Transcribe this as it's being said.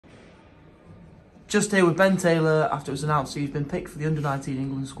just here with Ben Taylor after it was announced he's been picked for the under-19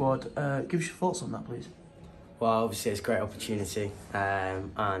 England squad. Give us your thoughts on that, please. Well, obviously it's a great opportunity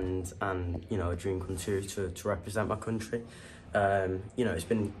and you know, a dream come true to represent my country. You know, it's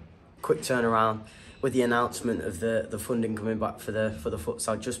been a quick turnaround with the announcement of the funding coming back for the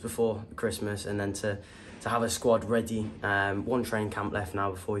futsal just before Christmas, and then to have a squad ready. One training camp left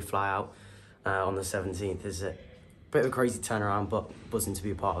now before we fly out on the 17th is a bit of a crazy turnaround, but buzzing to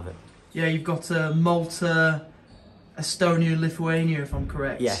be a part of it. Yeah, you've got Malta, Estonia, Lithuania, if I'm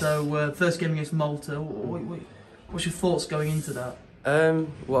correct. Yes. So first game against Malta. What's your thoughts going into that?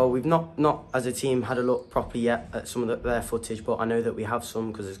 Well, we've not as a team had a look properly yet at some of their footage, but I know that we have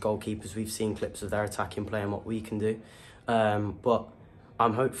some because as goalkeepers we've seen clips of their attacking play and what we can do. But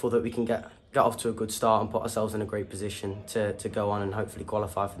I'm hopeful that we can get off to a good start and put ourselves in a great position to go on and hopefully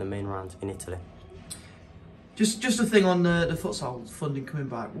qualify for the main round in Italy. Just a thing on the futsal funding coming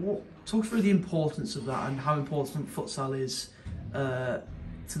back. Talk through the importance of that and how important futsal is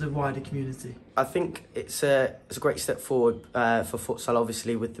to the wider community. I think it's a great step forward for futsal,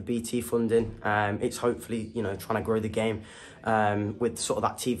 obviously with the BT funding. It's hopefully, you know, trying to grow the game with sort of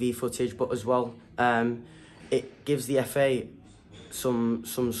that TV footage, but as well it gives the FA some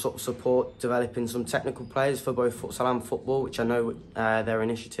sort of support developing some technical players for both futsal and football, which I know their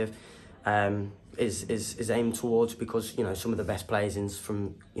initiative is aimed towards, because you know some of the best players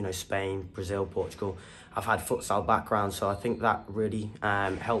from Spain, Brazil, Portugal have had futsal backgrounds, so I think that really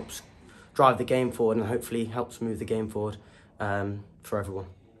helps drive the game forward and hopefully helps move the game forward for everyone.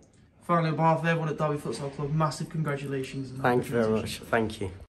 Finally, on behalf of everyone at Derby Futsal Club, massive congratulations. Thank you very much. Thank you.